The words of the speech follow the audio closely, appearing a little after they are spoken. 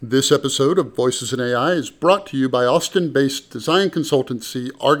This episode of Voices in AI is brought to you by Austin-based design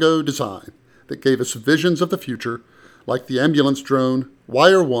consultancy Argo Design that gave us visions of the future like the ambulance drone,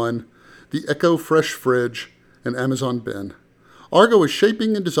 Wire One, the Echo Fresh Fridge, and Amazon Bin. Argo is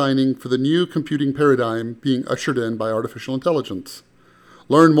shaping and designing for the new computing paradigm being ushered in by artificial intelligence.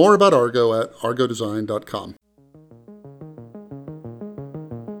 Learn more about Argo at argodesign.com.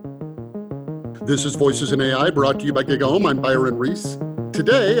 This is Voices in AI brought to you by GigaOM. I'm Byron Reese.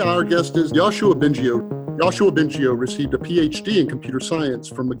 Today, our guest is Yoshua Bengio. Yoshua Bengio received a PhD in computer science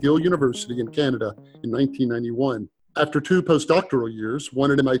from McGill University in Canada in 1991. After 2 postdoctoral years, one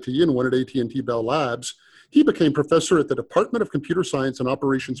at MIT and one at AT&T Bell Labs, he became professor at the Department of Computer Science and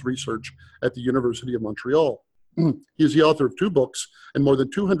Operations Research at the University of Montreal. He is the author of 2 books and more than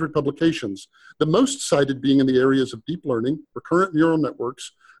 200 publications, the most cited being in the areas of deep learning, recurrent neural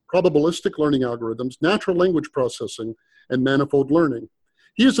networks, probabilistic learning algorithms, natural language processing, and manifold learning.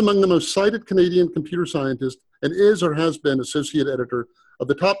 He is among the most cited Canadian computer scientists and is or has been associate editor of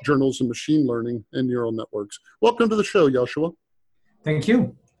the top journals in machine learning and neural networks. Welcome to the show, Yoshua. Thank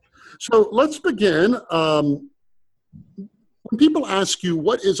you. So let's begin. When people ask you,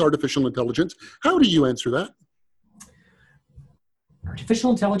 what is artificial intelligence? How do you answer that?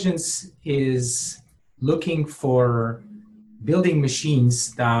 Artificial intelligence is looking for building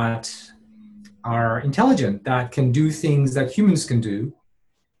machines that are intelligent, that can do things that humans can do.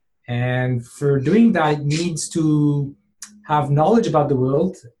 And for doing that, it needs to have knowledge about the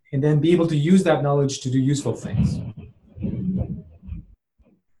world and then be able to use that knowledge to do useful things.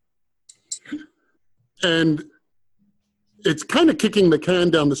 And it's kind of kicking the can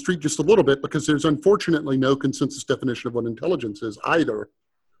down the street just a little bit because there's unfortunately no consensus definition of what intelligence is either.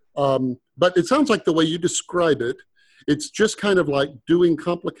 But it sounds like the way you describe it, it's just kind of like doing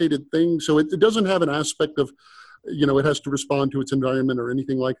complicated things. So it doesn't have an aspect of, it has to respond to its environment or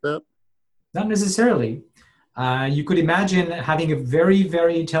anything like that? Not necessarily. You could imagine having a very,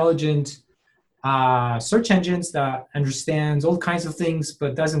 very intelligent search engines that understands all kinds of things,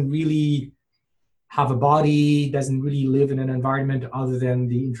 but doesn't really have a body, doesn't really live in an environment other than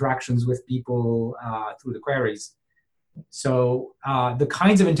the interactions with people through the queries. So the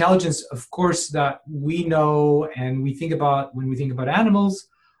kinds of intelligence, of course, that we know and we think about when we think about animals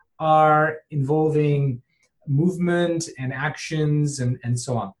are involving movement and actions and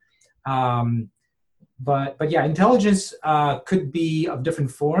so on. But yeah, intelligence could be of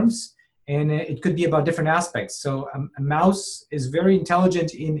different forms, and it could be about different aspects. So a mouse is very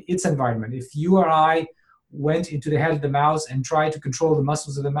intelligent in its environment. If you or I went into the head of the mouse and tried to control the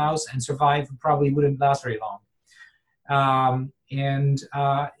muscles of the mouse and survive, it probably wouldn't last very long.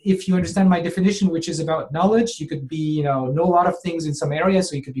 If you understand my definition, which is about knowledge, you could be, know a lot of things in some area,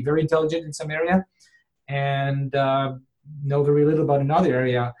 so you could be very intelligent in some area, and know very little about another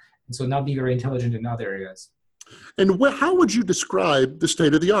area, and so not be very intelligent in other areas. And how would you describe the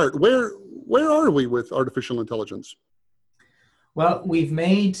state of the art? Where are we with artificial intelligence? Well, we've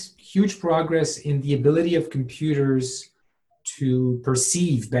made huge progress in the ability of computers to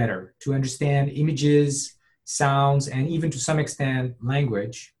perceive better, to understand images, sounds, and even to some extent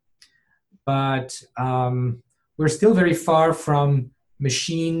language. But we're still very far from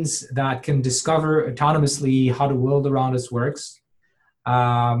machines that can discover autonomously how the world around us works.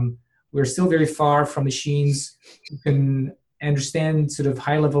 We're still very far from machines who can understand sort of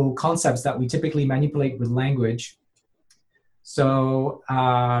high-level concepts that we typically manipulate with language. So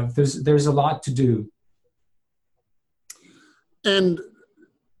there's a lot to do. And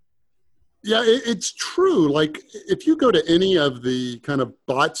yeah, it's true. Like if you go to any of the kind of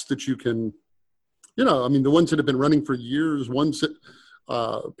bots that you can, the ones that have been running for years, ones that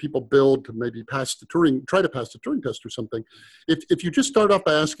people build to maybe try to pass the Turing test or something. If you just start off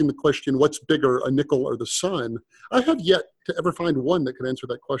by asking the question, what's bigger, a nickel or the sun? I have yet to ever find one that can answer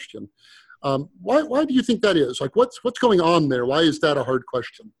that question. Why do you think that is? Like what's going on there? Why is that a hard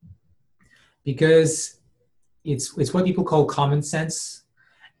question? Because it's what people call common sense.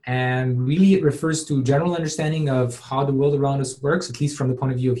 And really it refers to general understanding of how the world around us works, at least from the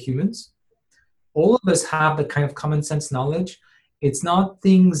point of view of humans. All of us have that kind of common sense knowledge. It's not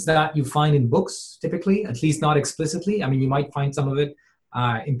things that you find in books, typically, at least not explicitly. I mean, you might find some of it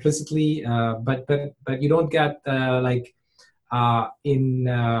implicitly, but you don't get in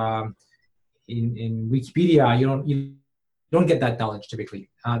Wikipedia. You don't get that knowledge typically.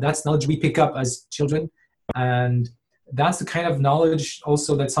 That's knowledge we pick up as children, and that's the kind of knowledge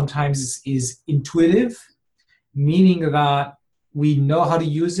also that sometimes is intuitive, meaning that we know how to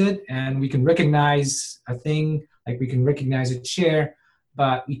use it and we can recognize a thing. Like we can recognize a chair,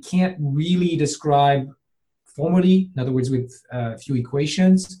 but we can't really describe formally, in other words, with a few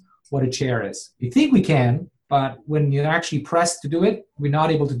equations, what a chair is. We think we can, but when you're actually pressed to do it, we're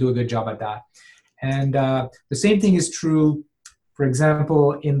not able to do a good job at that. And the same thing is true, for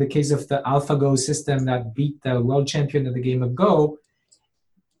example, in the case of the AlphaGo system that beat the world champion of the game of Go.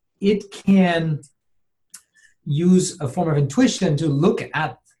 It can use a form of intuition to look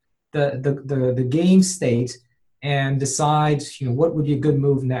at the game state and decide, what would be a good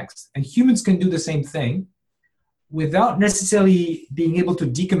move next. And humans can do the same thing without necessarily being able to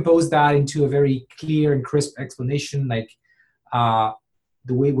decompose that into a very clear and crisp explanation, like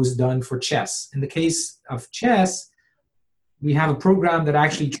the way it was done for chess. In the case of chess, we have a program that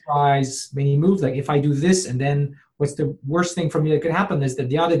actually tries many moves. Like if I do this, and then what's the worst thing for me that could happen is that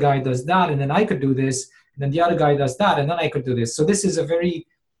the other guy does that, and then I could do this, and then the other guy does that, and then I could do this. So this is a very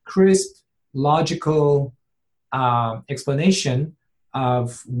crisp, logical explanation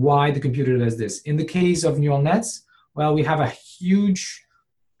of why the computer does this. In the case of neural nets, well, we have a huge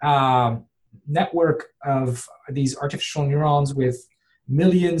network of these artificial neurons with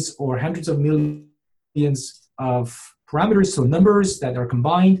millions or hundreds of millions of parameters, so numbers that are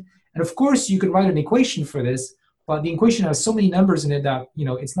combined. And of course, you could write an equation for this, but the equation has so many numbers in it that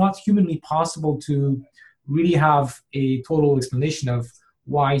it's not humanly possible to really have a total explanation of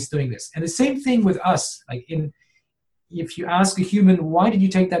why it's doing this. And the same thing with us. If you ask a human, why did you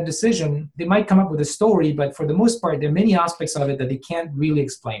take that decision? They might come up with a story, but for the most part, there are many aspects of it that they can't really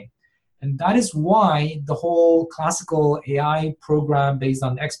explain. And that is why the whole classical AI program based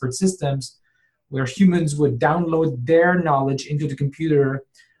on expert systems, where humans would download their knowledge into the computer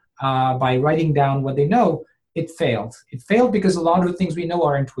by writing down what they know, it failed. It failed because a lot of the things we know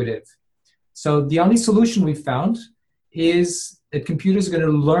are intuitive. So the only solution we found is that computers are going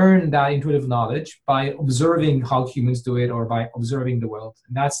to learn that intuitive knowledge by observing how humans do it or by observing the world.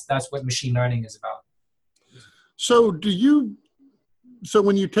 And that's what machine learning is about. So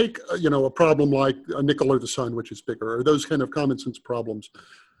when you take, a problem like a nickel or the sun, which is bigger, or those kind of common sense problems,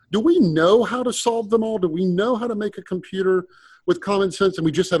 do we know how to solve them all? Do we know how to make a computer with common sense, and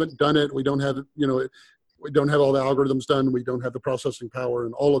we just haven't done it? We don't have, we don't have all the algorithms done. We don't have the processing power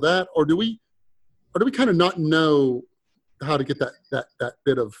and all of that. Or do we kind of not know how to get that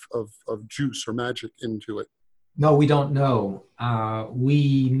bit of juice or magic into it? No, we don't know.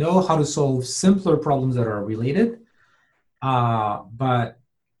 We know how to solve simpler problems that are related, but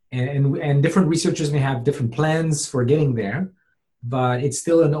different researchers may have different plans for getting there. But it's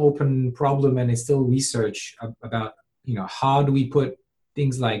still an open problem, and it's still research about how do we put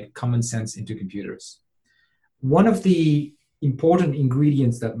things like common sense into computers. One of the important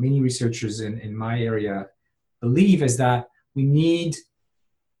ingredients that many researchers in my area believe is that we need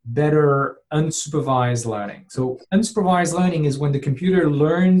better unsupervised learning. So unsupervised learning is when the computer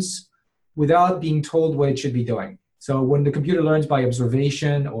learns without being told what it should be doing. So when the computer learns by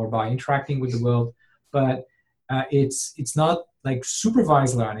observation or by interacting with the world, but it's not like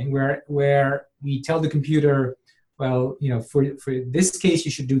supervised learning where we tell the computer, well, for this case,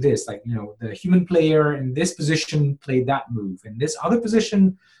 you should do this. Like, the human player in this position played that move. In this other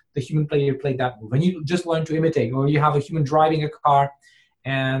position, the human player played that move. And you just learn to imitate. Or you have a human driving a car,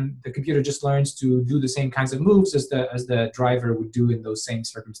 and the computer just learns to do the same kinds of moves as the driver would do in those same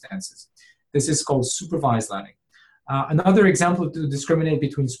circumstances. This is called supervised learning. Another example to discriminate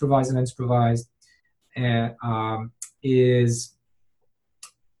between supervised and unsupervised is,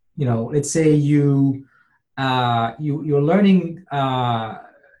 let's say you're learning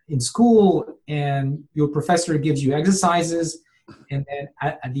in school, and your professor gives you exercises, and then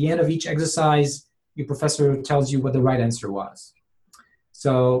at the end of each exercise, your professor tells you what the right answer was.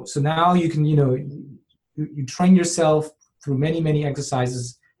 So now you can, you train yourself through many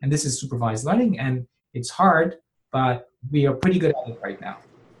exercises, and this is supervised learning, and it's hard, but we are pretty good at it right now.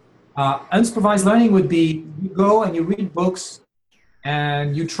 Unsupervised learning would be you go and you read books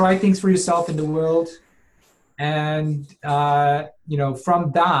and you try things for yourself in the world, and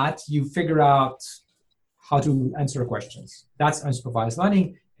from that you figure out how to answer questions. That's unsupervised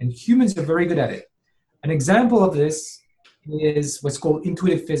learning, and humans are very good at it. An example of this is what's called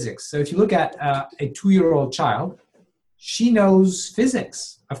intuitive physics. So if you look at a 2-year-old child, she knows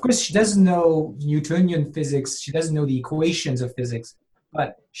physics. Of course, she doesn't know Newtonian physics. She doesn't know the equations of physics,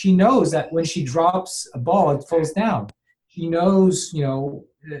 but she knows that when she drops a ball, it falls down. She knows, the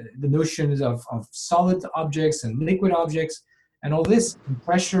notions of solid objects and liquid objects and all this, and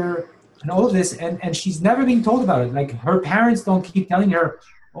pressure and all of this, and she's never been told about it. Like, her parents don't keep telling her,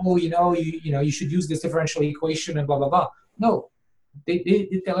 oh, you should use this differential equation and blah, blah, blah. No, they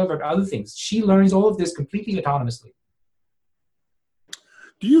tell her about other things. She learns all of this completely autonomously.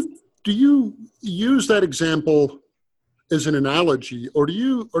 Do do you use that example as an analogy, or do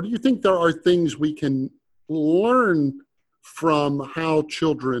you think there are things we can learn from how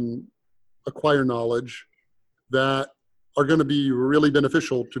children acquire knowledge that are going to be really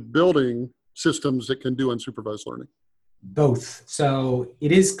beneficial to building systems that can do unsupervised learning? Both. So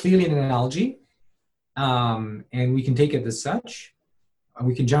it is clearly an analogy, and we can take it as such.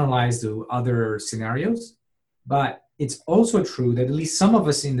 We can generalize to other scenarios, but it's also true that at least some of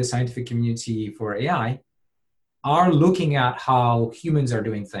us in the scientific community for AI are looking at how humans are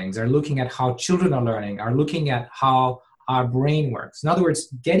doing things, are looking at how children are learning, are looking at how our brain works. In other words,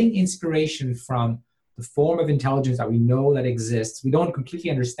 getting inspiration from the form of intelligence that we know that exists. We don't completely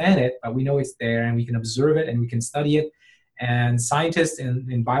understand it, but we know it's there and we can observe it and we can study it. And scientists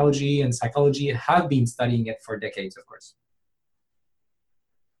in biology and psychology have been studying it for decades, of course.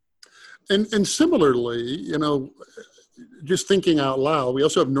 And similarly, just thinking out loud, we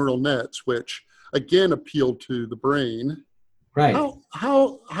also have neural nets, which again appeal to the brain. Right.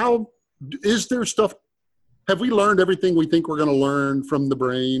 How is there stuff? Have we learned everything we think we're going to learn from the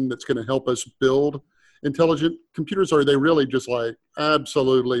brain that's going to help us build intelligent computers? Or are they really just like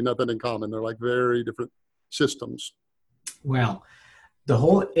absolutely nothing in common? They're like very different systems. Well, the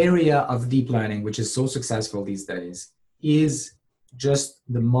whole area of deep learning, which is so successful these days, is just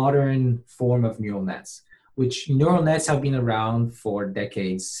the modern form of neural nets, which neural nets have been around for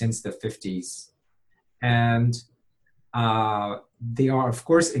decades, since the 50s. And they are, of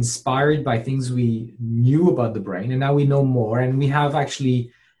course, inspired by things we knew about the brain, and now we know more. And we have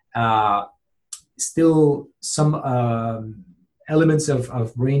actually still some elements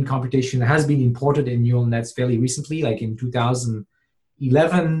of brain computation that has been imported in neural nets fairly recently. Like in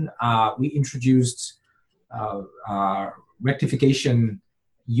 2011, we introduced rectification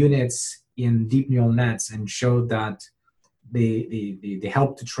units in deep neural nets and showed that they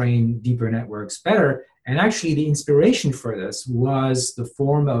help to train deeper networks better. And actually the inspiration for this was the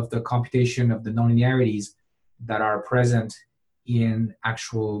form of the computation of the nonlinearities that are present in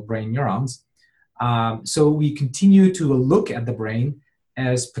actual brain neurons. So we continue to look at the brain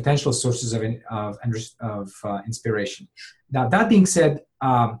as potential sources of inspiration. Now, that being said,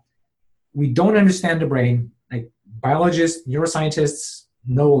 we don't understand the brain. Like biologists, neuroscientists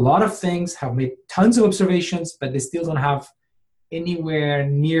know a lot of things, have made tons of observations, but they still don't have anywhere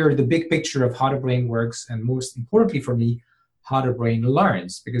near the big picture of how the brain works, and most importantly for me, how the brain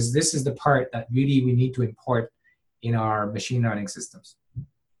learns, because this is the part that really we need to import in our machine learning systems.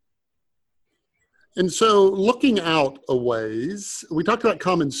 And so looking out a ways, we talked about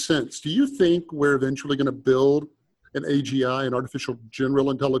common sense. Do you think we're eventually going to build an AGI, an artificial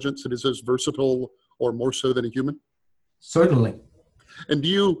general intelligence, that is as versatile or more so than a human? Certainly. And do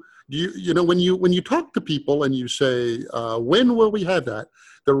you when you talk to people and you say, when will we have that?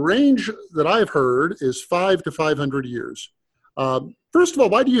 The range that I've heard is 5 to 500 years. First of all,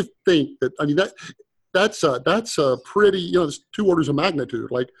 why do you think that? I mean, that's a pretty, it's 2 orders of magnitude.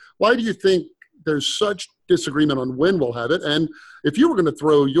 Like, why do you think there's such disagreement on when we'll have it? And if you were going to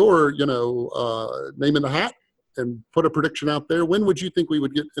throw your, name in the hat and put a prediction out there, when would you think we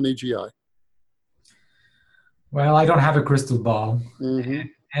would get an AGI? Well, I don't have a crystal ball. Mm-hmm.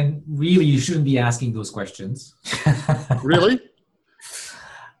 And really, you shouldn't be asking those questions. Really?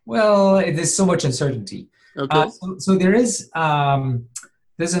 Well, there's so much uncertainty. Okay. So there is,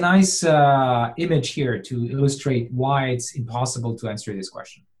 there's a nice image here to illustrate why it's impossible to answer this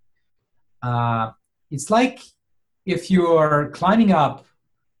question. It's like if you're climbing up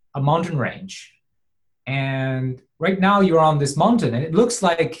a mountain range, and right now you're on this mountain, and it looks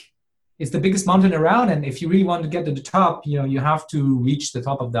like it's the biggest mountain around, and if you really want to get to the top, you have to reach the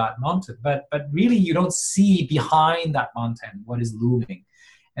top of that mountain. But really, you don't see behind that mountain what is looming,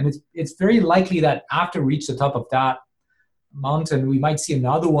 and it's very likely that after we reach the top of that mountain, we might see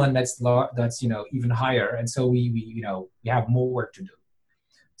another one that's even higher, and so we have more work to do.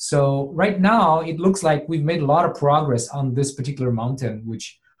 So right now, it looks like we've made a lot of progress on this particular mountain,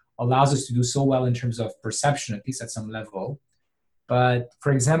 which allows us to do so well in terms of perception, at least at some level. But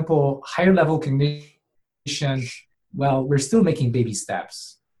for example, higher level cognition, well, we're still making baby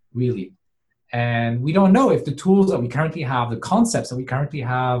steps, really. And we don't know if the tools that we currently have, the concepts that we currently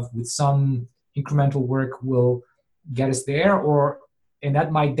have with some incremental work will get us there, and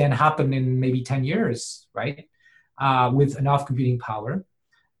that might then happen in maybe 10 years, right? With enough computing power.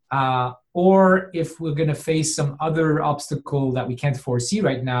 Or if we're going to face some other obstacle that we can't foresee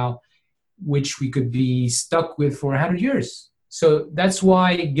right now, which we could be stuck with for 100 years. So that's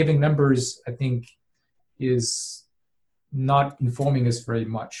why giving numbers, I think, is not informing us very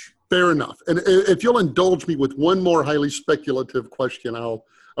much. Fair enough. And if you'll indulge me with one more highly speculative question, I'll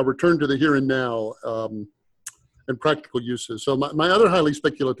a return to the here and now and practical uses. So my other highly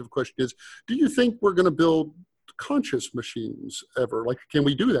speculative question is, do you think we're going to build conscious machines ever? Like, can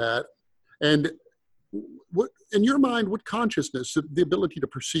we do that? And what, in your mind, what consciousness, the ability to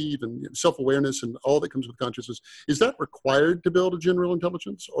perceive and self-awareness and all that comes with consciousness, is that required to build a general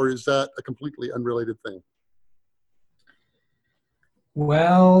intelligence, or is that a completely unrelated thing?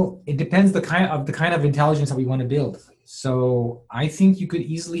 Well, it depends the kind of intelligence that we want to build. So I think you could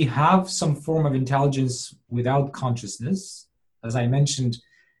easily have some form of intelligence without consciousness. As I mentioned,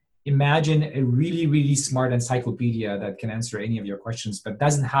 imagine a really, really smart encyclopedia that can answer any of your questions, but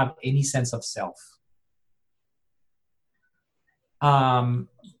doesn't have any sense of self.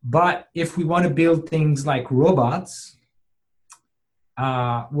 But if we want to build things like robots,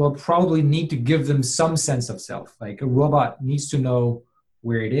 we'll probably need to give them some sense of self. Like a robot needs to know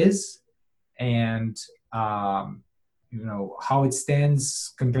where it is and how it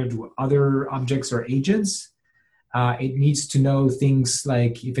stands compared to other objects or agents. It needs to know things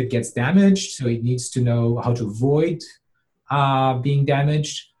like if it gets damaged, so it needs to know how to avoid being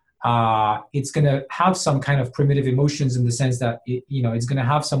damaged. It's going to have some kind of primitive emotions in the sense that it's going to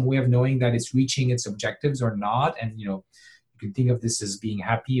have some way of knowing that it's reaching its objectives or not, and you can think of this as being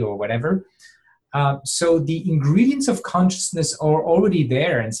happy or whatever. So the ingredients of consciousness are already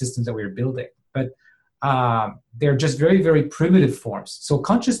there in systems that we're building, but they're just very, very primitive forms. So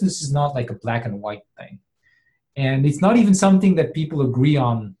consciousness is not like a black and white thing. And it's not even something that people agree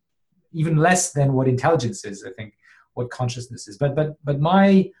on, even less than what intelligence is, I think, what consciousness is. But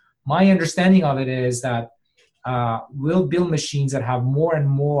my understanding of it is that we'll build machines that have more and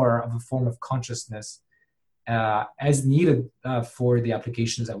more of a form of consciousness as needed for the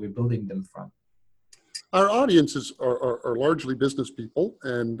applications that we're building them from. Our audiences are largely business people,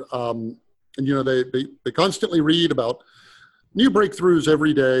 and they constantly read about new breakthroughs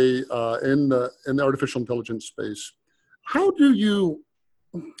every day in the artificial intelligence space. How do you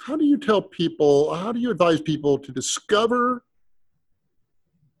tell people? How do you advise people to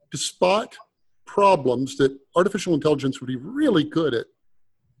spot problems that artificial intelligence would be really good at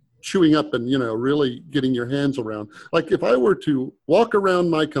chewing up and really getting your hands around? Like if I were to walk around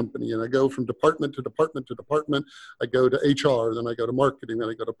my company and I go from department to department to department, I go to HR, then I go to marketing, then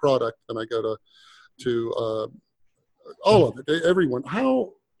I go to product, then I go to all of it, everyone.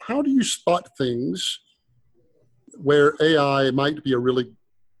 How do you spot things where AI might be a really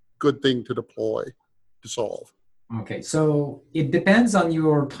good thing to deploy to solve? Okay, so it depends on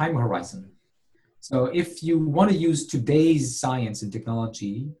your time horizon. So if you want to use today's science and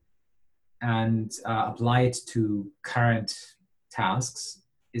technology and apply it to current tasks,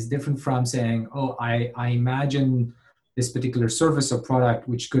 is different from saying, oh, I imagine this particular service or product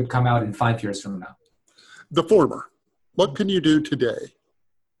which could come out in 5 years from now. The former. What can you do today?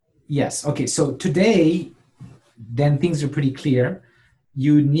 Yes. Okay. So today, then things are pretty clear.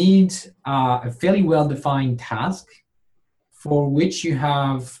 You need a fairly well-defined task for which you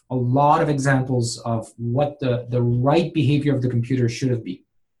have a lot of examples of what the right behavior of the computer should have been.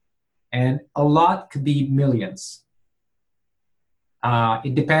 And a lot could be millions.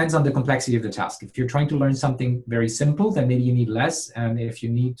 It depends on the complexity of the task. If you're trying to learn something very simple, then maybe you need less. And if you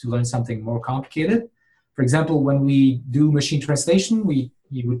need to learn something more complicated, for example, when we do machine translation,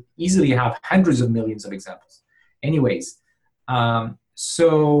 you would easily have hundreds of millions of examples. Anyways,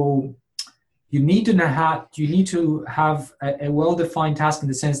 so you need to have a well-defined task in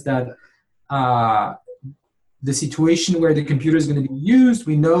the sense that the situation where the computer is going to be used,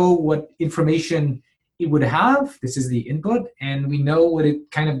 we know what information it would have. This is the input, and we know what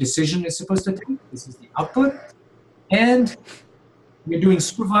kind of decision it's supposed to take. This is the output, and we're doing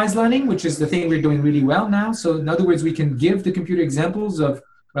supervised learning, which is the thing we're doing really well now. So in other words, we can give the computer examples of,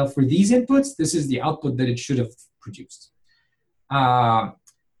 well, for these inputs, this is the output that it should have produced.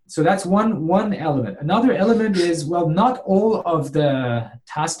 So that's one element. Another element is, well, not all of the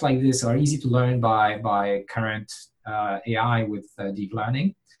tasks like this are easy to learn by current AI with deep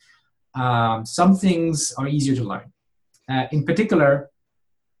learning. Some things are easier to learn. In particular,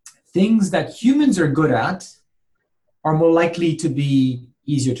 things that humans are good at are more likely to be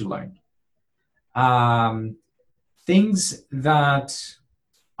easier to learn. Things that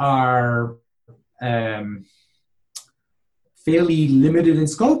are fairly limited in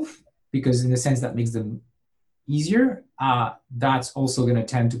scope, because in the sense that makes them easier, that's also going to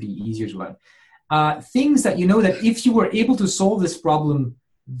tend to be easier to learn. Things that that if you were able to solve this problem,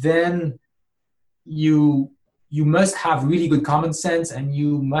 then you must have really good common sense and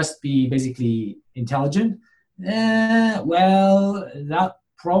you must be basically intelligent. Well, that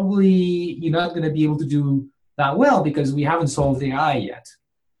probably you're not going to be able to do that well because we haven't solved AI yet.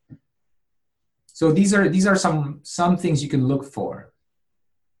 So these are some things you can look for.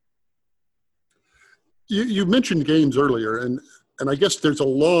 You mentioned games earlier, and I guess there's a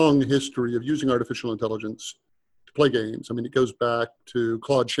long history of using artificial intelligence to play games. I mean, it goes back to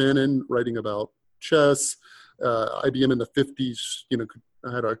Claude Shannon writing about chess. IBM in the 50s,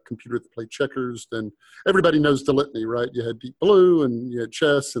 had a computer that played checkers. Then everybody knows the litany, right? You had Deep Blue, and you had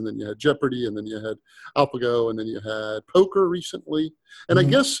chess, and then you had Jeopardy, and then you had AlphaGo, and then you had poker recently. And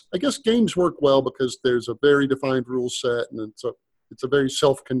Mm-hmm. I guess games work well because there's a very defined rule set, and it's a very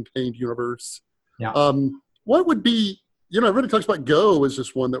self-contained universe. Yeah. What would be, everybody talks about Go as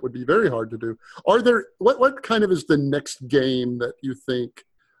this one that would be very hard to do. What kind of is the next game that you think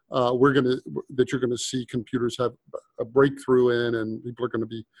that you're gonna see computers have a breakthrough in, and people are gonna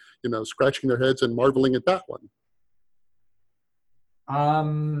be, scratching their heads and marveling at that one?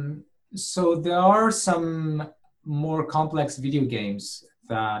 So there are some more complex video games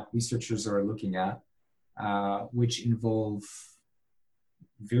that researchers are looking at, which involve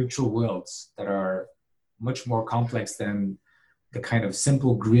virtual worlds that are much more complex than the kind of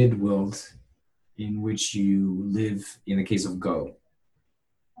simple grid world in which you live in the case of Go.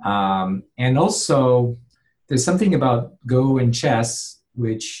 And also, there's something about Go and chess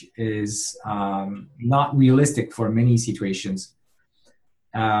which is not realistic for many situations.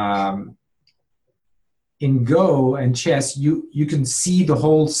 In Go and chess, you can see the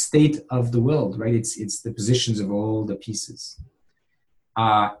whole state of the world, right? It's the positions of all the pieces.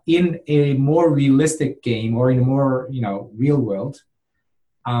 In a more realistic game or in a more real world,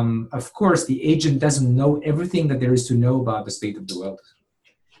 of course, the agent doesn't know everything that there is to know about the state of the world.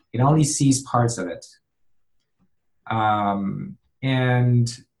 It only sees parts of it.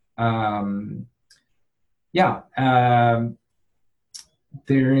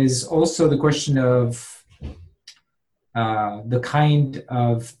 There is also the question of the kind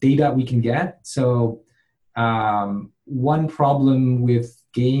of data we can get. So one problem with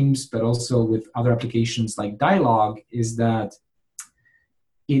games, but also with other applications like dialogue, is that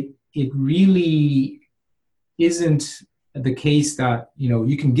it really isn't the case that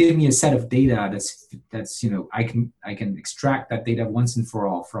you can give me a set of data that's I can extract that data once and for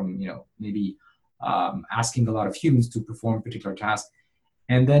all from maybe asking a lot of humans to perform a particular task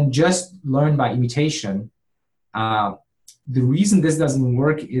and then just learn by imitation. The reason this doesn't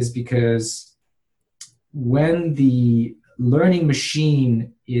work is because when the learning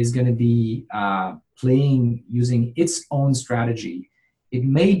machine is going to be playing using its own strategy, it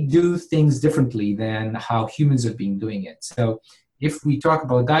may do things differently than how humans have been doing it. So if we talk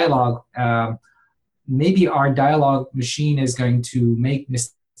about dialogue, maybe our dialogue machine is going to make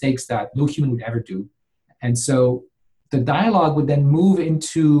mistakes that no human would ever do. And so the dialogue would then move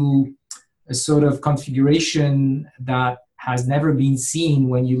into a sort of configuration that has never been seen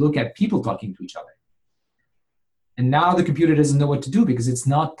when you look at people talking to each other. And now the computer doesn't know what to do because it's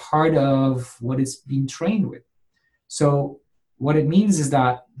not part of what it's been trained with. So what it means is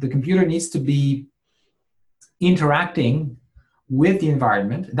that the computer needs to be interacting with the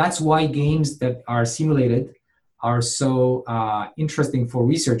environment. That's why games that are simulated are so interesting for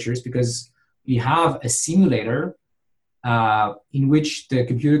researchers, because we have a simulator in which the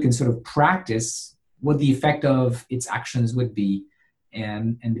computer can sort of practice what the effect of its actions would be.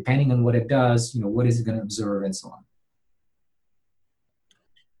 And depending on what it does, what is it going to observe and so on.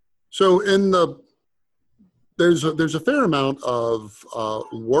 So there's a fair amount of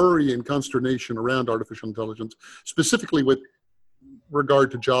worry and consternation around artificial intelligence, specifically with regard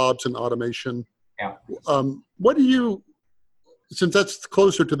to jobs and automation. Yeah. What do you, since that's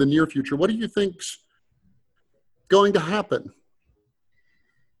closer to the near future, what do you think's going to happen?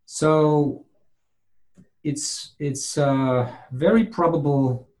 So it's very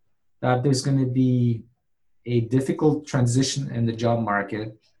probable that there's going to be a difficult transition in the job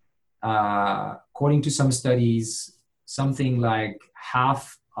market. According to some studies, something like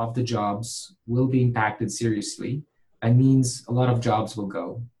half of the jobs will be impacted seriously. That means a lot of jobs will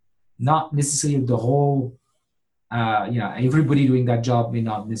go. Not necessarily the whole, everybody doing that job may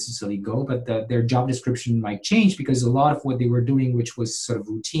not necessarily go, but their job description might change because a lot of what they were doing, which was sort of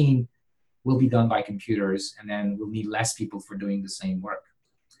routine, will be done by computers, and then we'll need less people for doing the same work.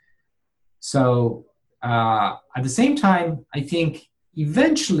 So at the same time, I think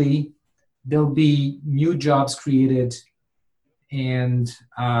eventually there'll be new jobs created, and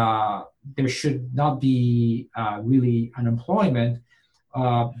there should not be really unemployment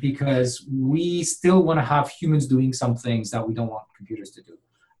because we still want to have humans doing some things that we don't want computers to do.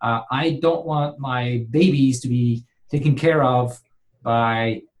 I don't want my babies to be taken care of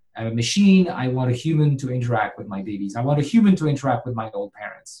by a machine. I want a human to interact with my babies. I want a human to interact with my old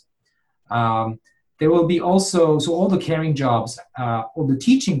parents. there will be also, so all the caring jobs, all the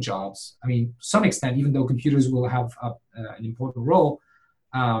teaching jobs, I mean, to some extent, even though computers will have an important role,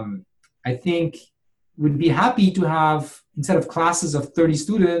 I think we'd be happy to have, instead of classes of 30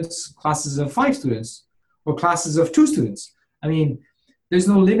 students, classes of 5 students, or classes of 2 students. I mean, there's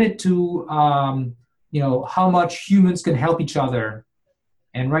no limit to, how much humans can help each other.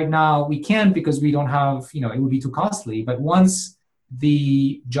 And right now we can't because we don't have, it would be too costly. But once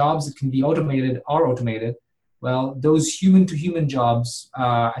the jobs that can be automated are automated, well, those human-to-human jobs,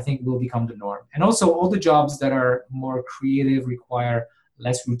 I think, will become the norm. And also all the jobs that are more creative, require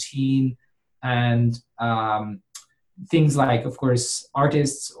less routine, and things like, of course,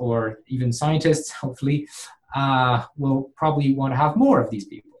 artists or even scientists, hopefully, will probably want to have more of these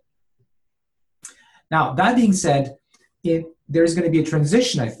people. Now, that being said, there's going to be a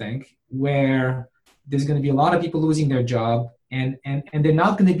transition, I think, where there's going to be a lot of people losing their job, and they're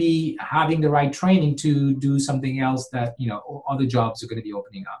not going to be having the right training to do something else that, other jobs are going to be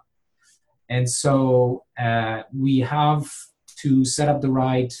opening up. And so we have to set up the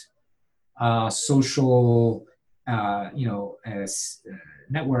right social,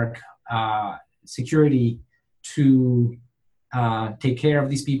 network security to take care of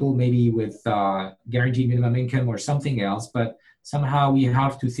these people, maybe with guaranteed minimum income or something else. But somehow we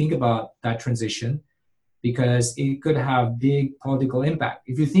have to think about that transition, because it could have big political impact.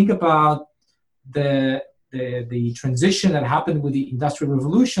 If you think about the transition that happened with the Industrial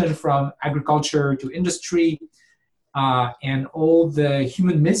Revolution from agriculture to industry, and all the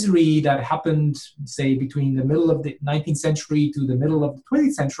human misery that happened, say, between the middle of the 19th century to the middle of the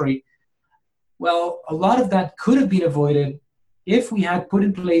 20th century, well, a lot of that could have been avoided if we had put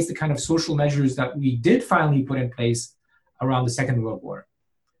in place the kind of social measures that we did finally put in place around the Second World War.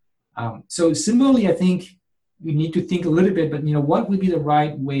 So similarly, I think we need to think a little bit, but what would be the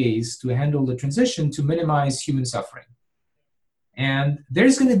right ways to handle the transition to minimize human suffering? And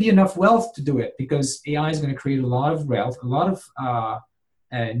there's going to be enough wealth to do it, because AI is going to create a lot of wealth, a lot of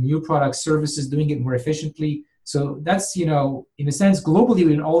new products, services, doing it more efficiently. So that's, in a sense, globally,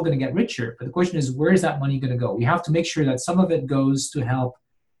 we're all going to get richer. But the question is, where is that money going to go? We have to make sure that some of it goes to help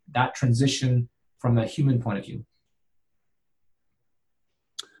that transition from a human point of view.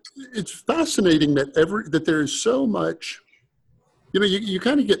 It's fascinating that there is so much, you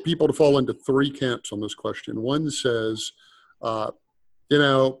kind of get people to fall into 3 camps on this question. One says,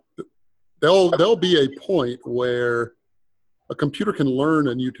 there'll be a point where a computer can learn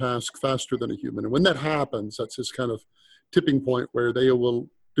a new task faster than a human. And when that happens, that's this kind of tipping point where they will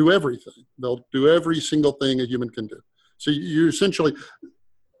do everything. They'll do every single thing a human can do. So you're essentially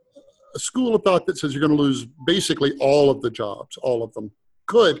a school of thought that says you're going to lose basically all of the jobs, all of them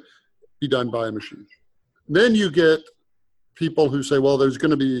could be done by a machine. Then you get people who say, well, there's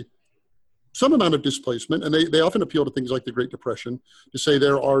going to be some amount of displacement, and they often appeal to things like the Great Depression to say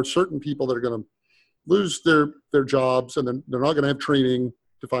there are certain people that are going to lose their jobs, and then they're not going to have training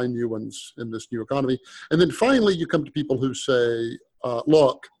to find new ones in this new economy. And then finally, you come to people who say,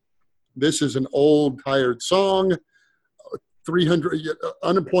 look, this is an old, tired song.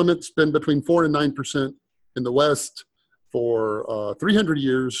 Unemployment's been between 4 and 9% in the West for 300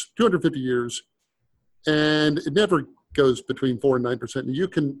 years, 250 years, and it never goes between 4 and 9%. You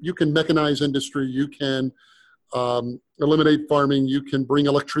can mechanize industry, you can eliminate farming, you can bring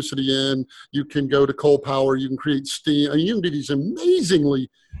electricity in, you can go to coal power, you can create steam. I mean, you can do these amazingly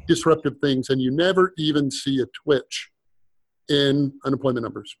disruptive things, and you never even see a twitch in unemployment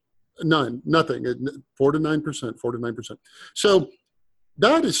numbers. None, nothing. 4 to 9%, 4 to 9%. So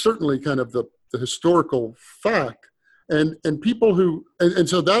that is certainly kind of the historical fact. And people who, and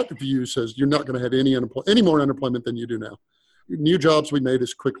so that view says you're not going to have any more unemployment than you do now. New jobs we made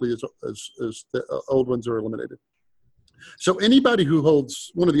as quickly as the old ones are eliminated. So anybody who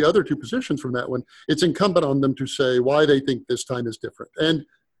holds one of the other 2 positions from that one, it's incumbent on them to say why they think this time is different. And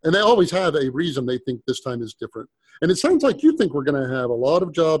they always have a reason they think this time is different. And it sounds like you think we're going to have a lot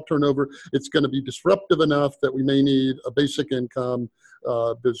of job turnover. It's going to be disruptive enough that we may need a basic income.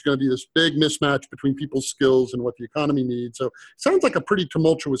 There's going to be this big mismatch between people's skills and what the economy needs. So it sounds like a pretty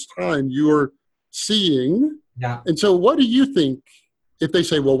tumultuous time you're seeing. Yeah. And so what do you think if they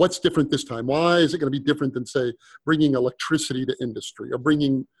say, well, what's different this time? Why is it going to be different than, say, bringing electricity to industry or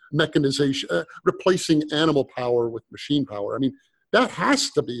bringing mechanization, replacing animal power with machine power? I mean, that has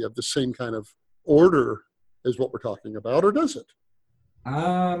to be of the same kind of order as what we're talking about, or does it?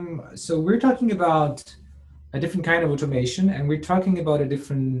 So we're talking about a different kind of automation, and we're talking about a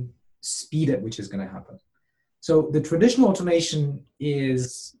different speed at which is going to happen. So the traditional automation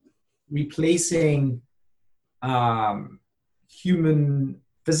is replacing human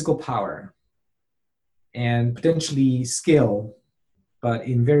physical power and potentially skill, but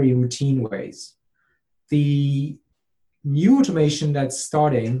in very routine ways. The new automation that's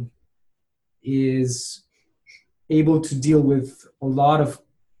starting is able to deal with a lot of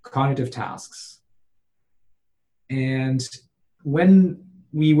cognitive tasks. And when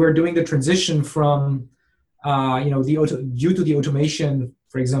we were doing the transition from, due to the automation,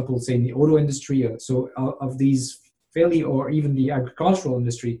 for example, say in the auto industry, of these fairly, or even the agricultural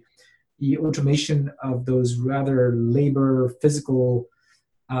industry, the automation of those rather labor, physical,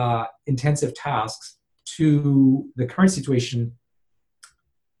 intensive tasks, to the current situation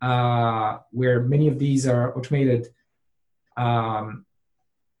where many of these are automated,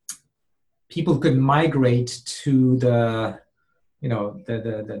 people could migrate to the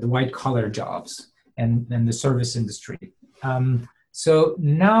white collar jobs and the service industry. So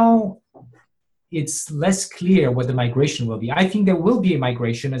now it's less clear what the migration will be. I think there will be a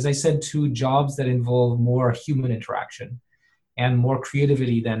migration, as I said, to jobs that involve more human interaction and more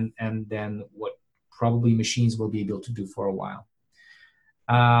creativity than what probably machines will be able to do for a while.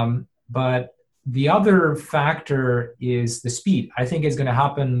 But the other factor is the speed. I think it's going to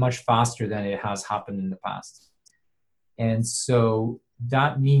happen much faster than it has happened in the past. And so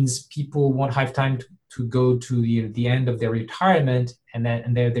that means people won't have time to go to the end of their retirement, and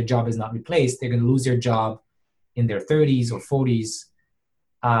their job is not replaced. They're going to lose their job in their 30s or 40s,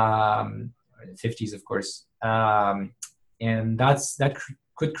 50s, of course. And that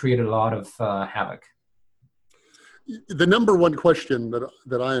could create a lot of havoc. The number one question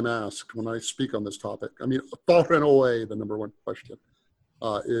that I am asked when I speak on this topic, I mean, far and away, the number one question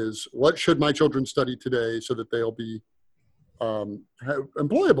is, what should my children study today so that they'll be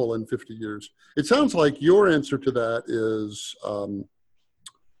employable in 50 years? It sounds like your answer to that is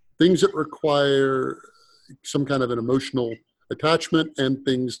things that require some kind of an emotional attachment and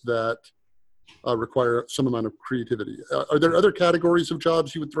things that require some amount of creativity. Are there other categories of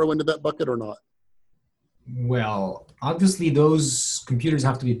jobs you would throw into that bucket or not? Well, obviously those computers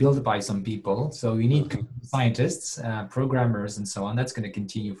have to be built by some people. So you need scientists, programmers, and so on. That's going to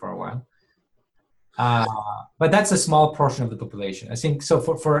continue for a while. But that's a small portion of the population. I think so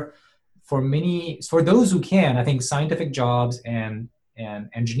for those who can, I think scientific jobs and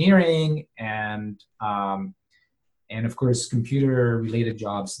engineering and of course computer related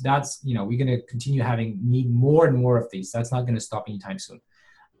jobs, that's, we're going to continue need more and more of these. That's not going to stop anytime soon.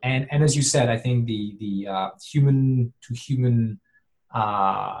 And as you said, I think the human to human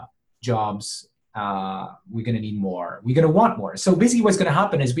jobs, we're going to need more. We're going to want more. So basically what's going to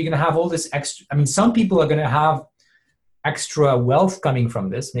happen is we're going to have all this extra. I mean, some people are going to have extra wealth coming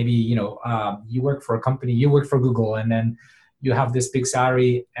from this. Maybe, you work for a company, you work for Google, and then you have this big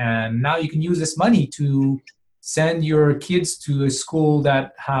salary, and now you can use this money to send your kids to a school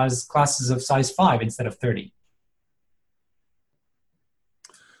that has classes of size 5 instead of 30.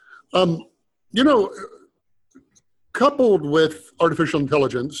 Coupled with artificial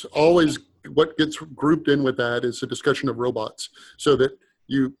intelligence, always what gets grouped in with that is a discussion of robots, so that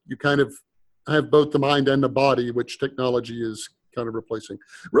you kind of have both the mind and the body, which technology is kind of replacing.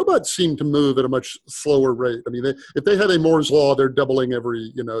 Robots seem to move at a much slower rate. I mean, if they had a Moore's law, they're doubling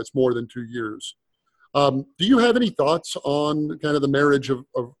every, it's more than 2 years. Do you have any thoughts on kind of the marriage of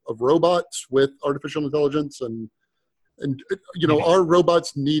robots with artificial intelligence and are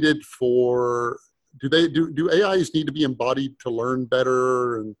robots needed for, do AIs need to be embodied to learn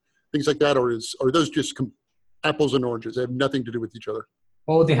better and things like that? Or are those just apples and oranges? They have nothing to do with each other.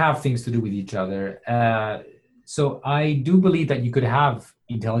 Oh, they have things to do with each other. So I do believe that you could have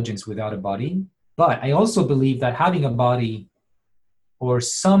intelligence without a body, but I also believe that having a body or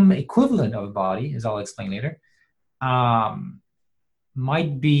some equivalent of a body, as I'll explain later,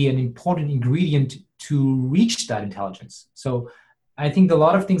 might be an important ingredient to reach that intelligence. So I think a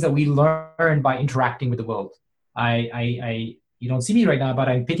lot of things that we learn by interacting with the world. You don't see me right now, but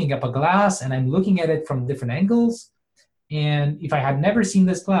I'm picking up a glass and I'm looking at it from different angles. And if I had never seen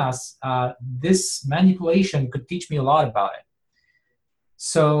this glass, this manipulation could teach me a lot about it.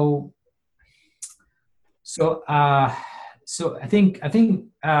 So I think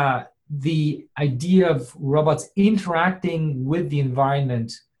the idea of robots interacting with the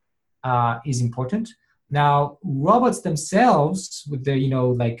environment is important. Now, robots themselves, with their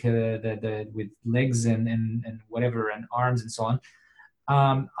with legs and whatever and arms and so on,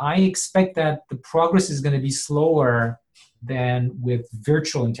 I expect that the progress is going to be slower than with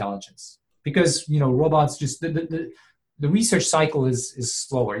virtual intelligence, because robots just the research cycle is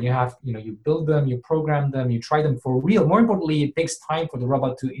slower. You have you build them, you program them, you try them for real. More importantly, it takes time for the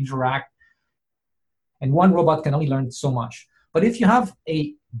robot to interact, and one robot can only learn so much. But if you have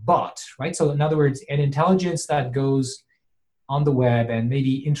a bot, right? So in other words, an intelligence that goes on the web and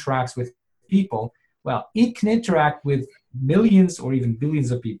maybe interacts with people, well, it can interact with millions or even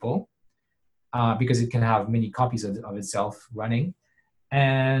billions of people because it can have many copies of itself running.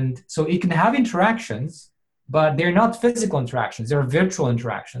 And so it can have interactions, but they're not physical interactions, they're virtual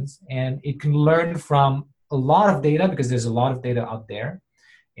interactions. And it can learn from a lot of data because there's a lot of data out there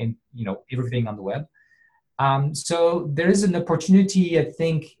and everything on the web. So there is an opportunity, I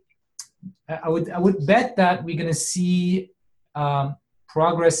think, I would bet that we're going to see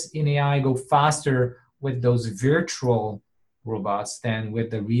progress in AI go faster with those virtual robots than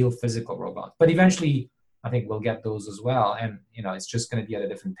with the real physical robots. But eventually, I think we'll get those as well. And, it's just going to be at a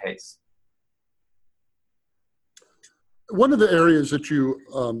different pace. One of the areas that you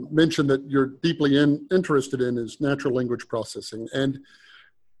mentioned that you're deeply interested in is natural language processing. And,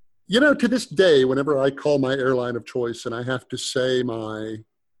 to this day, whenever I call my airline of choice and I have to say my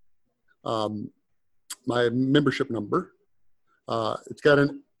membership number, it's got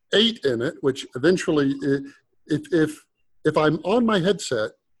an 8 in it, which eventually, if I'm on my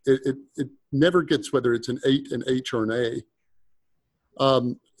headset, it never gets whether it's an 8, an H, or an A.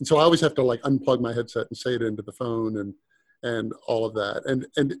 And so I always have to unplug my headset and say it into the phone and all of that.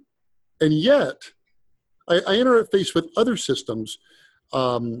 And yet, I interface with other systems,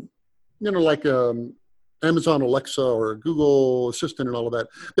 like Amazon Alexa or Google Assistant and all of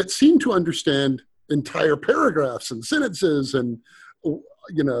that seem to understand entire paragraphs and sentences and,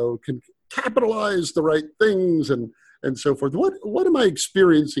 can capitalize the right things and so forth. What am I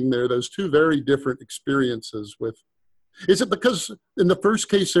experiencing there? Those two very different experiences with. Is it because in the first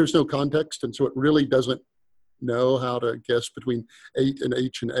case there's no context and so it really doesn't know how to guess between 8 and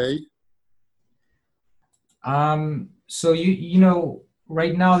H and A? So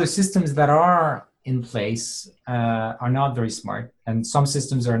right now the systems that are in place are not very smart, and some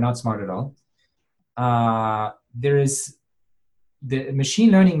systems are not smart at all. The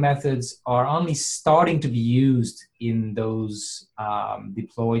machine learning methods are only starting to be used in those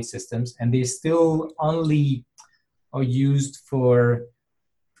deployed systems, and they still only are used for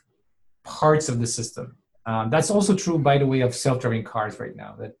parts of the system. That's also true, by the way, of self-driving cars right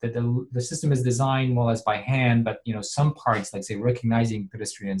now. That the system is designed more or less by hand, but some parts, like say recognizing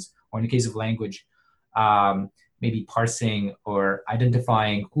pedestrians, or in the case of language, maybe parsing or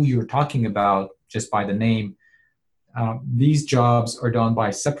identifying who you're talking about just by the name. These jobs are done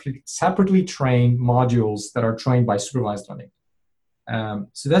by separately trained modules that are trained by supervised learning.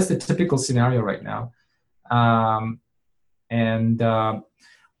 So that's the typical scenario right now.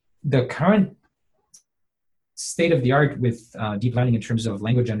 The current state of the art with deep learning in terms of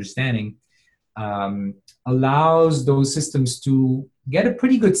language understanding allows those systems to get a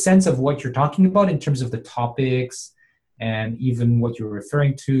pretty good sense of what you're talking about in terms of the topics and even what you're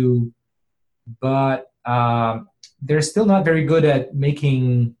referring to. But they're still not very good at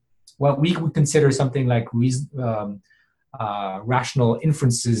making what we would consider something like rational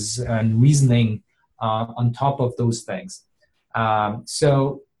inferences and reasoning on top of those things.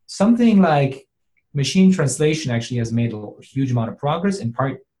 So something like machine translation actually has made a huge amount of progress, in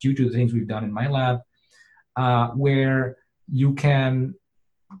part due to the things we've done in my lab, where you can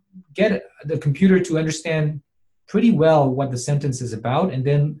get the computer to understand pretty well what the sentence is about, and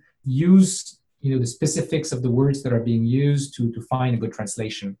then use the specifics of the words that are being used to find a good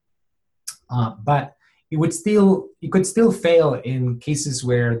translation. But it could still fail in cases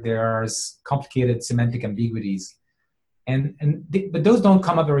where there's complicated semantic ambiguities. But those don't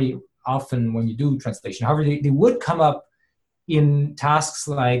come up very often when you do translation. However, they would come up in tasks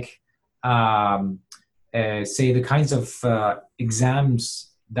like, say, the kinds of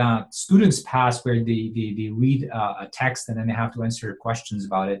exams that students pass where they read a text and then they have to answer questions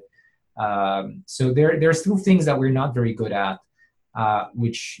about it. So there are still things that we're not very good at,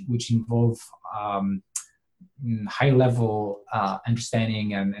 which involve high-level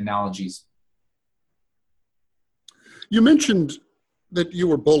understanding and analogies. You mentioned that you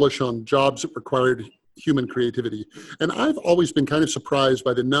were bullish on jobs that required human creativity. And I've always been kind of surprised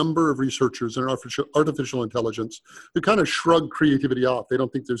by the number of researchers in artificial intelligence who kind of shrug creativity off. They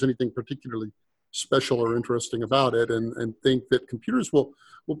don't think there's anything particularly special or interesting about it, and think that computers will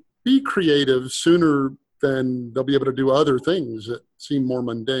be creative sooner than they'll be able to do other things that seem more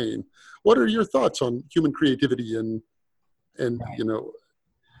mundane. What are your thoughts on human creativity and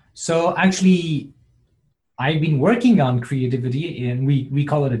So actually, I've been working on creativity, and we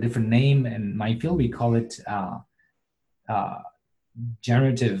call it a different name in my field. We call it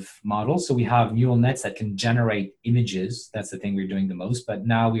generative models. So we have neural nets that can generate images. That's the thing we're doing the most. But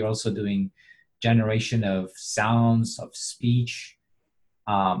now we're also doing generation of sounds, of speech,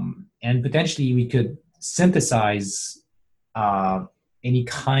 And potentially we could synthesize any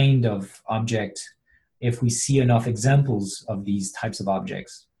kind of object if we see enough examples of these types of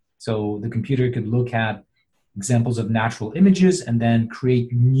objects. So the computer could look at examples of natural images and then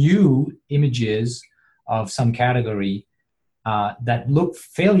create new images of some category that look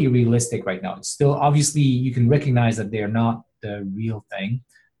fairly realistic right now. It's still, obviously, you can recognize that they're not the real thing,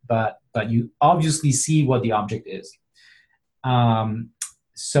 but you obviously see what the object is.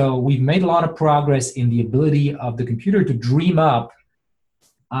 So we've made a lot of progress in the ability of the computer to dream up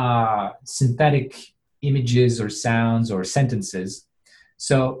synthetic images or sounds or sentences.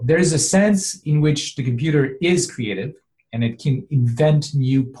 So there's a sense in which the computer is creative and it can invent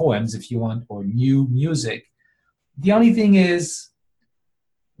new poems, if you want, or new music. The only thing is,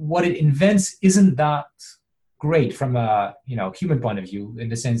 what it invents isn't that great from a human point of view, in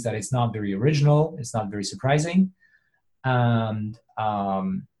the sense that it's not very original, it's not very surprising, and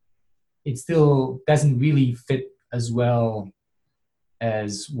it still doesn't really fit as well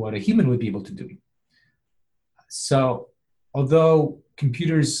as what a human would be able to do. So although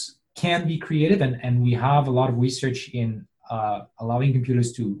computers can be creative, and we have a lot of research in allowing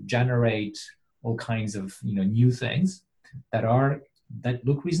computers to generate all kinds of new things that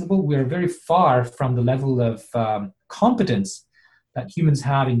look reasonable, we are very far from the level of competence that humans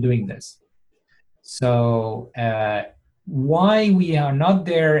have in doing this. So why we are not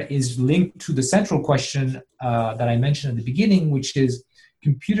there is linked to the central question that I mentioned at the beginning, which is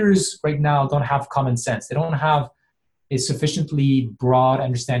computers right now don't have common sense. They don't have a sufficiently broad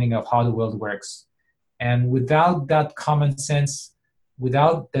understanding of how the world works. And without that common sense,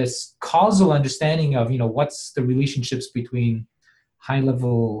 without this causal understanding of what's the relationships between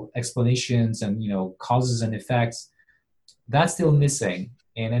high-level explanations and causes and effects, that's still missing.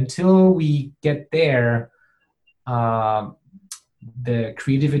 And until we get there, the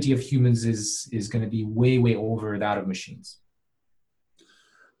creativity of humans is going to be way over that of machines.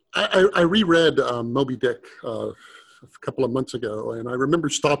 I reread Moby Dick a couple of months ago, and I remember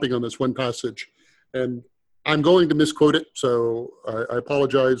stopping on this one passage, and I'm going to misquote it, so I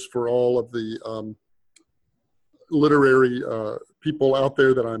apologize for all of the literary people out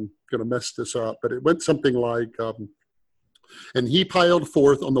there that I'm going to mess this up, but it went something like, and he piled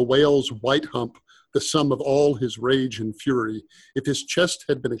forth on the whale's white hump the sum of all his rage and fury. If his chest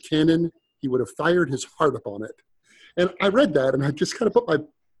had been a cannon, he would have fired his heart upon it. And I read that, and I just kind of put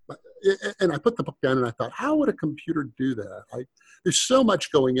I put the book down, and I thought, how would a computer do that? There's so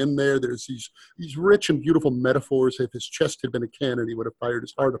much going in there. There's these rich and beautiful metaphors. If his chest had been a cannon, he would have fired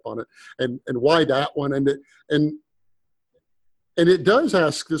his heart upon it. And why that one? And it does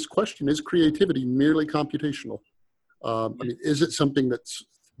ask this question: is creativity merely computational? I mean, is it something that's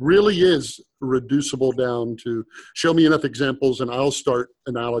really is reducible down to show me enough examples and I'll start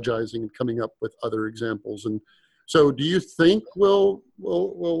analogizing and coming up with other examples? And so do you think we'll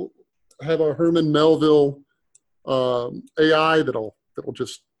have a Herman Melville AI that'll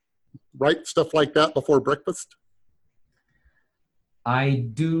just write stuff like that before breakfast? I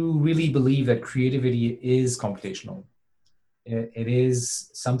do really believe that creativity is computational. It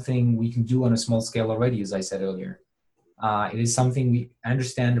is something we can do on a small scale already, as I said earlier. It is something we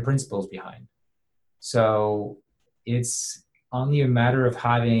understand the principles behind. So it's only a matter of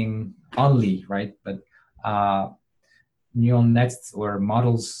having neural nets or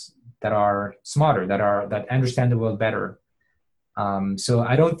models that are smarter, that understand the world better. So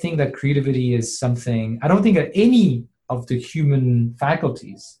I don't think that creativity is something, I don't think that any of the human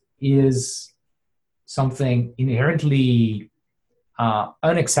faculties is something inherently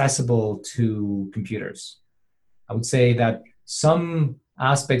inaccessible to computers. I would say that some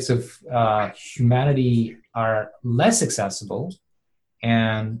aspects of humanity are less accessible,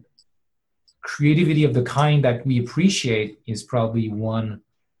 and creativity of the kind that we appreciate is probably one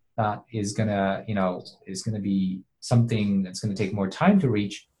that is gonna be something that's gonna take more time to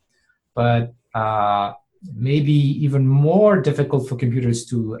reach. But maybe even more difficult for computers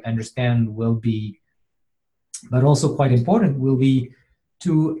to understand will be, but also quite important, will be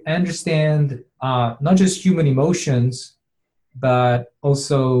to understand not just human emotions, but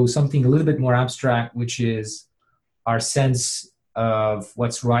also something a little bit more abstract, which is our sense of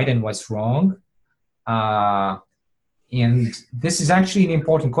what's right and what's wrong. And this is actually an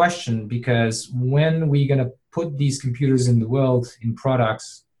important question, because when we're going to put these computers in the world, in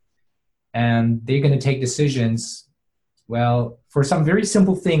products, and they're going to take decisions, well, for some very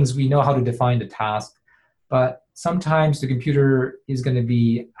simple things, we know how to define the task, but sometimes the computer is going to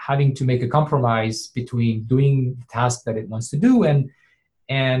be having to make a compromise between doing the task that it wants to do and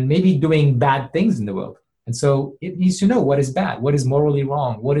maybe doing bad things in the world. And so it needs to know what is bad, what is morally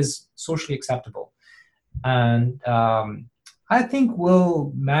wrong, what is socially acceptable. And I think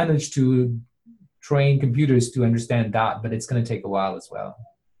we'll manage to train computers to understand that, but it's going to take a while as well.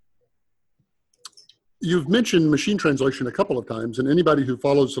 You've mentioned machine translation a couple of times, and anybody who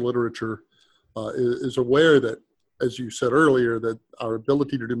follows the literature is aware that, as you said earlier, that our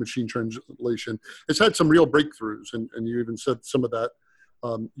ability to do machine translation has had some real breakthroughs, and you even said some of that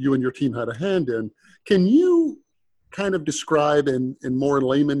you and your team had a hand in. Can you kind of describe in more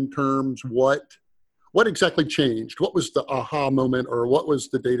layman terms what exactly changed? What was the aha moment, or what was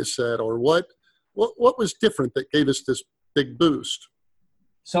the data set, or what was different that gave us this big boost?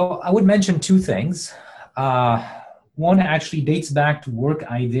 So I would mention two things. One actually dates back to work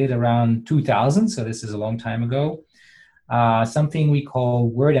I did around 2000, so this is a long time ago. Something we call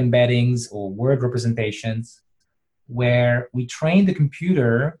word embeddings or word representations, where we train the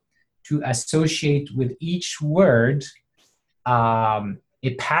computer to associate with each word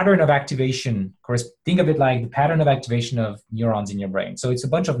a pattern of activation. Of course, think of it like the pattern of activation of neurons in your brain. So it's a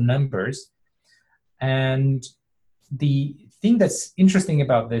bunch of numbers. And the thing that's interesting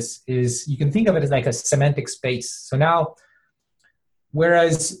about this is you can think of it as like a semantic space. So now,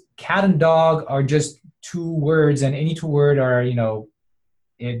 whereas cat and dog are just two words, and any two words are,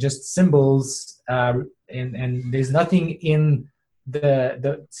 just symbols, and there's nothing in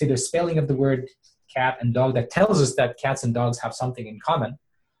the spelling of the word cat and dog that tells us that cats and dogs have something in common.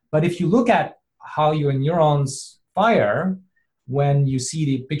 But if you look at how your neurons fire when you see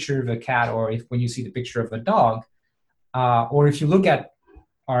the picture of a cat, or when you see the picture of a dog, or if you look at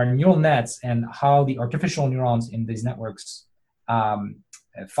our neural nets and how the artificial neurons in these networks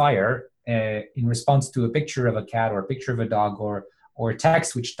fire in response to a picture of a cat or a picture of a dog, or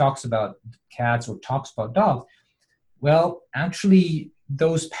text which talks about cats or talks about dogs, well, actually,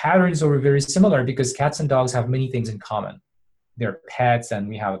 those patterns are very similar because cats and dogs have many things in common. They're pets, and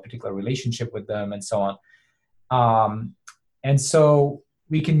we have a particular relationship with them, and so on. And so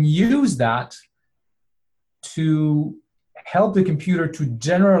we can use that to help the computer to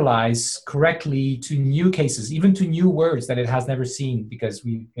generalize correctly to new cases, even to new words that it has never seen, because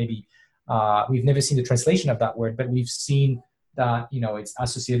we've never seen the translation of that word, but we've seen that it's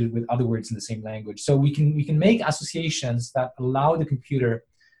associated with other words in the same language. So we can make associations that allow the computer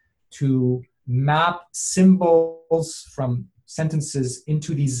to map symbols from sentences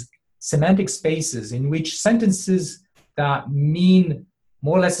into these semantic spaces, in which sentences that mean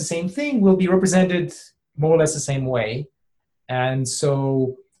more or less the same thing will be represented more or less the same way. And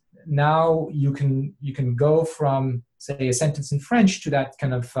so now you can go from, say, a sentence in French to that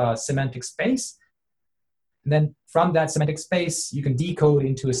kind of semantic space. And then from that semantic space, you can decode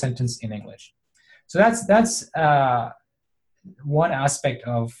into a sentence in English. So that's one aspect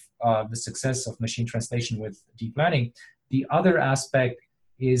of the success of machine translation with deep learning. The other aspect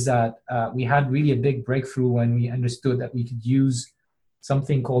is that we had really a big breakthrough when we understood that we could use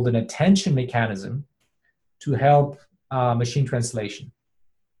something called an attention mechanism to help machine translation.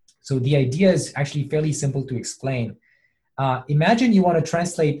 So the idea is actually fairly simple to explain. Imagine you want to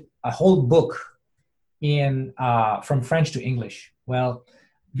translate a whole book from French to English. Well,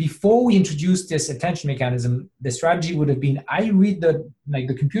 before we introduced this attention mechanism, the strategy would have been,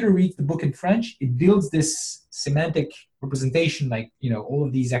 the computer reads the book in French, it builds this semantic representation, all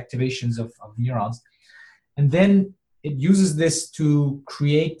of these activations of neurons, and then it uses this to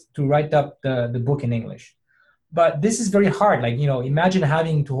write up the book in English. But this is very hard. Imagine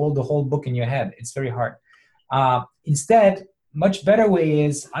having to hold the whole book in your head. It's very hard. Instead, much better way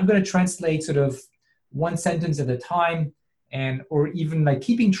is I'm going to translate sort of one sentence at a time, or even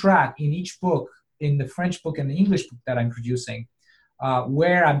keeping track in each book, in the French book and the English book that I'm producing,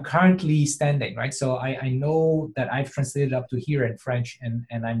 where I'm currently standing, right? So I know that I've translated up to here in French,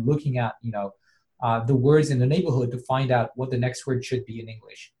 and I'm looking at, the words in the neighborhood to find out what the next word should be in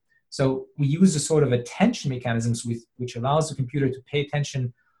English. So we use a sort of attention mechanisms which allows the computer to pay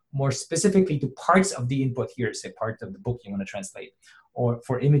attention more specifically to parts of the input here, say part of the book you want to translate, or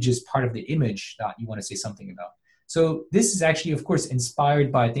for images, part of the image that you want to say something about. So this is actually, of course,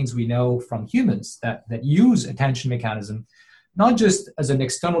 inspired by things we know from humans that use attention mechanism, not just as an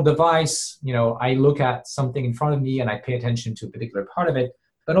external device, I look at something in front of me and I pay attention to a particular part of it,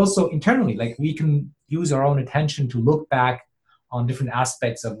 but also internally, we can use our own attention to look back on different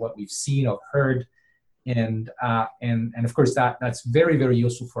aspects of what we've seen or heard. And of course, that's very, very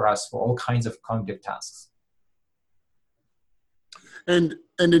useful for us for all kinds of cognitive tasks. And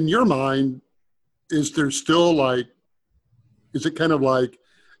in your mind, is there still is it kind of like,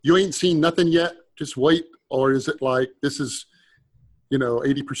 you ain't seen nothing yet, just wait? Or is it like, this is,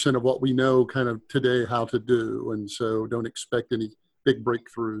 80% of what we know kind of today how to do. And so don't expect any big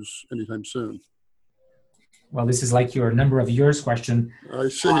breakthroughs anytime soon. Well, this is like your number of years question. I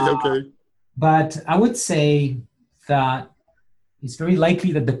see. Okay. But I would say that it's very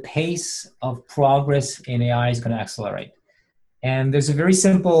likely that the pace of progress in AI is going to accelerate. And there's a very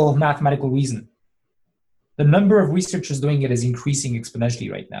simple mathematical reason. The number of researchers doing it is increasing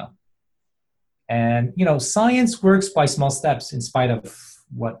exponentially right now. And, science works by small steps in spite of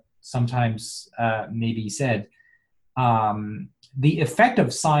what sometimes may be said. The effect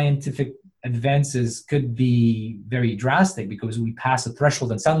of scientific advances could be very drastic because we pass a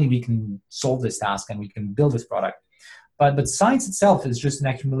threshold and suddenly we can solve this task and we can build this product. But science itself is just an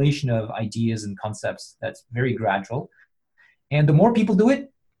accumulation of ideas and concepts that's very gradual. And the more people do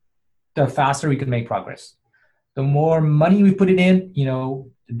it, the faster we can make progress. The more money we put it in, the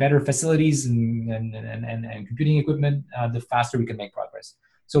better facilities and computing equipment, the faster we can make progress.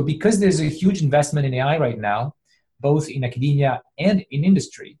 So because there's a huge investment in AI right now, both in academia and in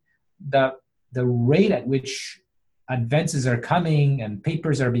industry, the rate at which advances are coming and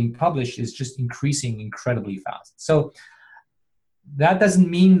papers are being published is just increasing incredibly fast. So that doesn't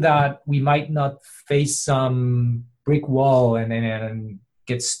mean that we might not face some brick wall and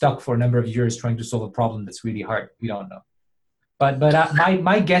get stuck for a number of years trying to solve a problem that's really hard. We don't know. But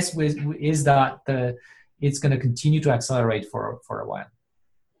my guess is that it's going to continue to accelerate for a while.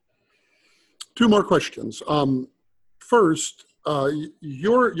 Two more questions. First,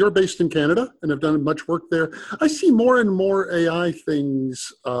 you're based in Canada and have done much work there. I see more and more AI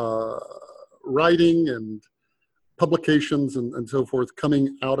things, writing and publications and so forth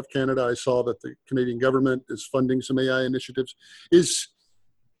coming out of Canada. I saw that the Canadian government is funding some AI initiatives.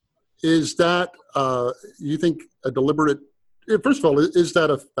 Is that, you think, a deliberate, first of all, is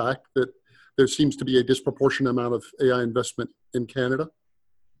that a fact that there seems to be a disproportionate amount of AI investment in Canada?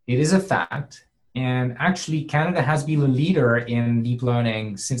 It is a fact. And actually, Canada has been a leader in deep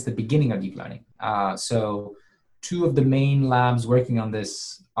learning since the beginning of deep learning. So two of the main labs working on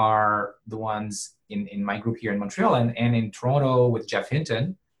this are the ones in my group here in Montreal and in Toronto with Jeff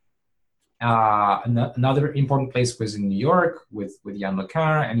Hinton. Another important place was in New York with Yann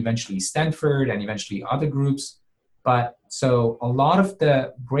LeCun, and eventually Stanford, and eventually other groups. But so a lot of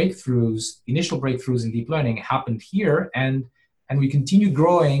the initial breakthroughs in deep learning happened here, and we continue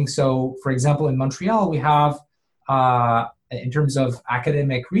growing. So, for example, in Montreal, we have, in terms of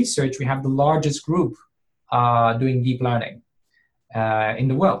academic research, we have the largest group doing deep learning in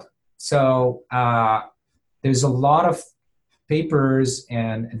the world. So there's a lot of papers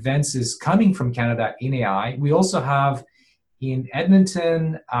and advances coming from Canada in AI. We also have in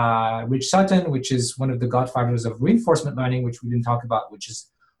Edmonton, Rich Sutton, which is one of the godfathers of reinforcement learning, which we didn't talk about, which is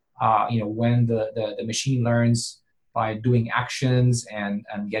when the machine learns by doing actions and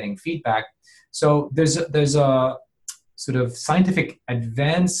getting feedback. So there's a sort of scientific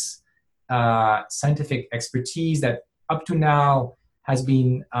advance, scientific expertise that up to now has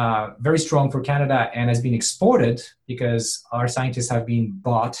been very strong for Canada and has been exported because our scientists have been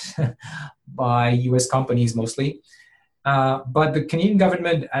bought by US companies mostly. But the Canadian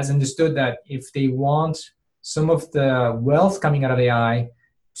government has understood that if they want some of the wealth coming out of AI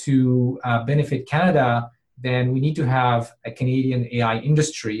to benefit Canada, then we need to have a Canadian AI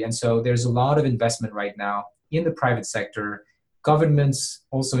industry. And so there's a lot of investment right now in the private sector. Governments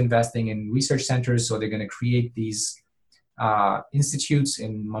also investing in research centers, so they're going to create these institutes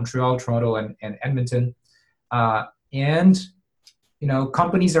in Montreal, Toronto, and Edmonton.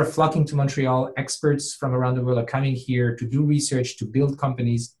 Companies are flocking to Montreal. Experts from around the world are coming here to do research, to build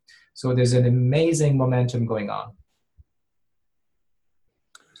companies. So there's an amazing momentum going on.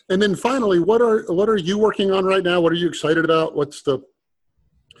 And then finally, what are you working on right now? What are you excited about? What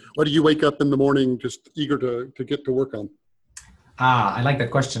do you wake up in the morning just eager to get to work on? I like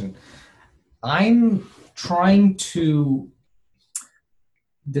that question. I'm trying to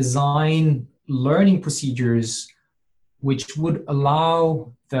design learning procedures which would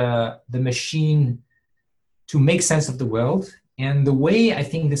allow the machine to make sense of the world. And the way I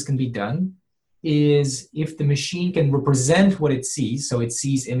think this can be done is if the machine can represent what it sees, so it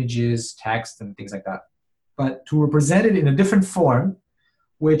sees images, text, and things like that, but to represent it in a different form,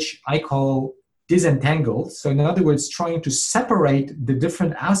 which I call disentangled. So in other words, trying to separate the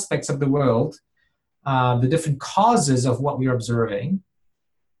different aspects of the world, the different causes of what we're observing.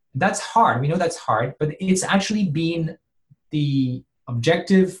 That's hard. We know that's hard, but it's actually been the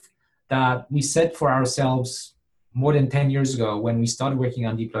objective that we set for ourselves more than 10 years ago when we started working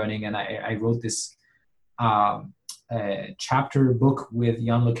on deep learning. And I wrote this chapter book with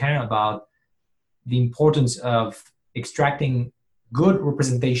Yann LeCun about the importance of extracting good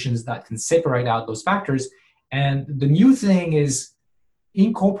representations that can separate out those factors. And the new thing is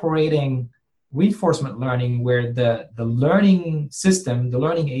incorporating reinforcement learning, where the learning system, the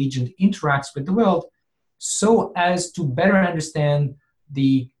learning agent, interacts with the world so as to better understand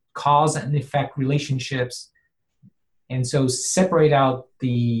the cause and effect relationships, and so separate out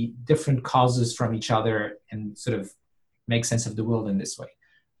the different causes from each other and sort of make sense of the world in this way.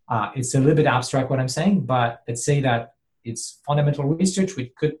 It's a little bit abstract what I'm saying, but let's say that it's fundamental research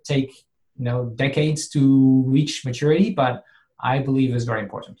which could take decades to reach maturity, but I believe is very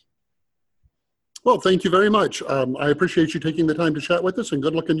important. Well, thank you very much. I appreciate you taking the time to chat with us, and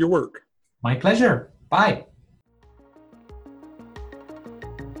good luck in your work. My pleasure. Bye.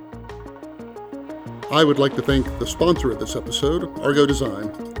 I would like to thank the sponsor of this episode, Argo Design.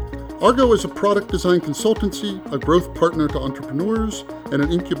 Argo is a product design consultancy, a growth partner to entrepreneurs, and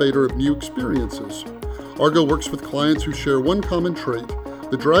an incubator of new experiences. Argo works with clients who share one common trait,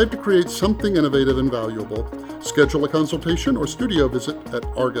 the drive to create something innovative and valuable. Schedule a consultation or studio visit at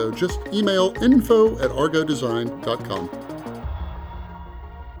Argo. Just email info@argodesign.com.